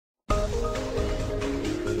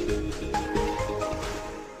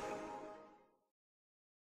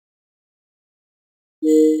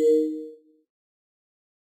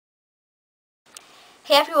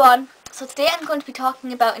Hey everyone, so today I'm going to be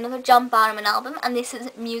talking about another John Barrowman album, and this is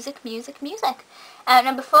Music.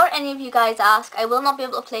 Now before any of you guys ask, I will not be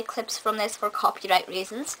able to play clips from this for copyright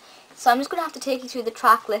reasons, so I'm just going to have to take you through the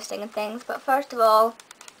track listing and things. But first of all,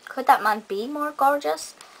 could that man be more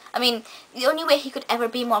gorgeous? I mean, the only way he could ever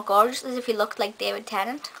be more gorgeous is if he looked like David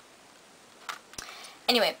Tennant.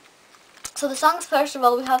 Anyway, so the songs, first of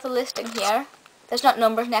all, we have the listing here. There's not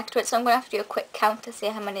numbers next to it, so I'm going to have to do a quick count to see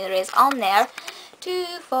how many there is on there. 2,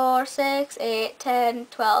 4, 6, 8, 10,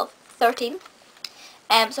 12, 13.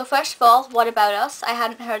 So first of all, What About Us? I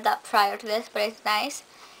hadn't heard that prior to this, but it's nice.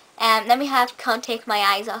 Then we have Can't Take My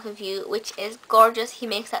Eyes Off of You, which is gorgeous. He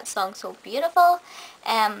makes that song so beautiful.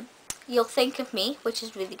 You'll Think of Me, which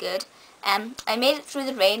is really good. I Made It Through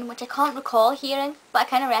the Rain, which I can't recall hearing, but I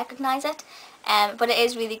kind of recognise it. But it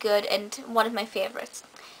is really good and one of my favourites.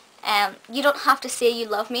 You Don't Have to Say You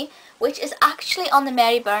Love Me, which is actually on the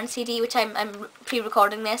Mary Byrne CD, which I'm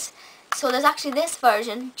pre-recording this. So there's actually this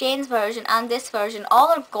version, Jane's version, and this version. All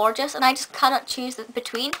are gorgeous, and I just cannot choose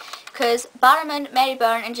between, because Barrowman, Mary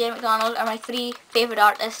Byrne, and Jane McDonald are my 3 favourite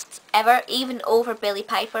artists ever, even over Billie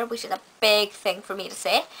Piper, which is a big thing for me to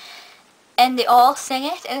say. And they all sing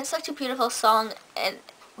it, and it's such a beautiful song, and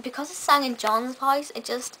because it's sang in John's voice, it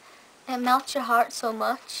melts your heart so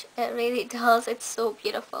much. It really does. It's so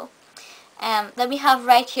beautiful. Then we have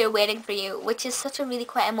Right Here Waiting For You, which is such a really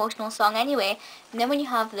quite emotional song anyway. And then when you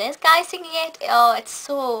have this guy singing it, oh, it's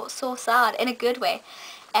so sad in a good way.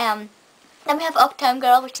 Then we have Uptown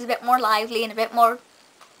Girl, which is a bit more lively and a bit more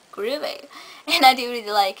groovy. And I do really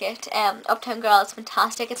like it. Uptown Girl is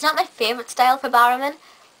fantastic. It's not my favourite style for Barrowman,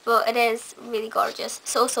 but it is really gorgeous.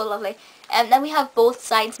 So lovely. Then we have Both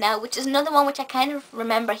Sides Now, which is another one which I kind of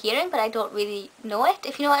remember hearing, but I don't really know it,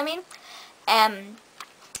 if you know what I mean.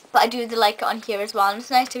 But I do like it on here as well, and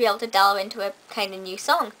it's nice to be able to delve into a kind of new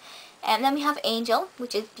song. Then we have Angel,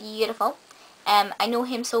 which is beautiful. I Know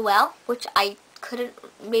Him So Well, which I couldn't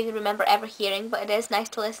really remember ever hearing, but it is nice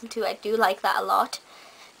to listen to. I do like that a lot.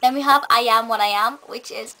 Then we have I Am What I Am,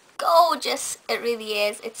 which is gorgeous. It really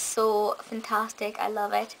is. It's so fantastic. I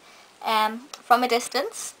love it. From a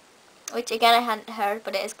Distance, which again I hadn't heard,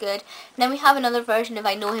 but it is good. And then we have another version of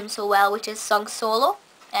I Know Him So Well, which is sung solo.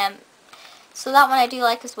 So that one I do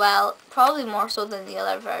like as well, probably more so than the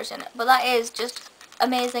other version. But that is just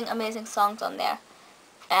amazing songs on there.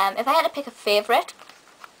 If I had to pick a favourite,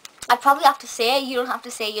 I'd probably have to say You Don't Have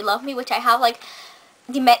to Say You Love Me, which I have like,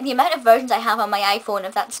 the amount of versions I have on my iPhone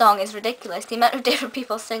of that song is ridiculous. The amount of different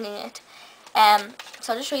people singing it.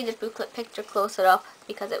 So I'll just show you the booklet picture closer up,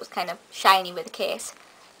 because it was kind of shiny with the case.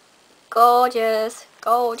 Gorgeous.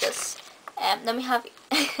 Then we have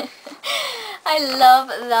I love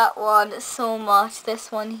that one so much,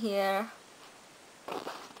 this one here.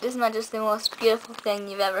 Isn't that just the most beautiful thing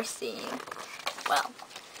you've ever seen? Well,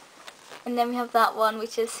 and then we have that one,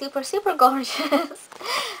 which is super gorgeous.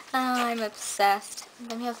 Oh, I'm obsessed. And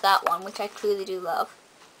then we have that one, which I truly do love.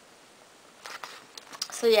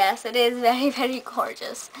 So yes, it is very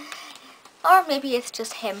gorgeous. Or maybe it's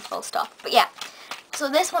just him, full stop. But yeah, so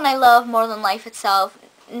this one I love more than life itself.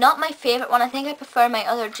 Not my favourite one. I think I prefer my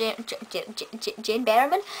other John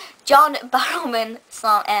Barrowman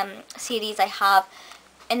song, CDs I have.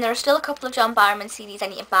 And there are still a couple of John Barrowman CDs I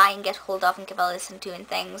need to buy and get hold of and give a listen to and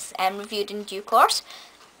things, reviewed in due course.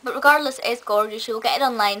 But regardless, it is gorgeous. You'll get it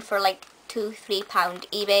online for like £2-3,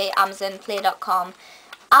 eBay, Amazon, Play.com.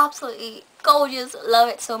 Absolutely gorgeous. Love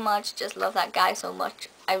it so much. Just love that guy so much.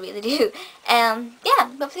 I really do. Yeah,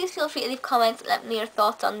 but please feel free to leave comments, let me know your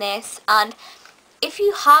thoughts on this. And if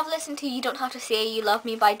you have listened to You Don't Have to Say You Love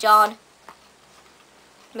Me by John,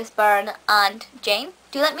 Miss Byrne, and Jane,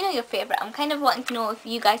 do let me know your favourite. I'm kind of wanting to know if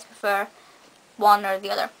you guys prefer one or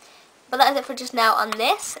the other. But that is it for just now on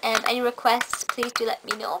this. Any requests, please do let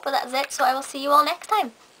me know. But that's it, so I will see you all next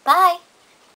time. Bye!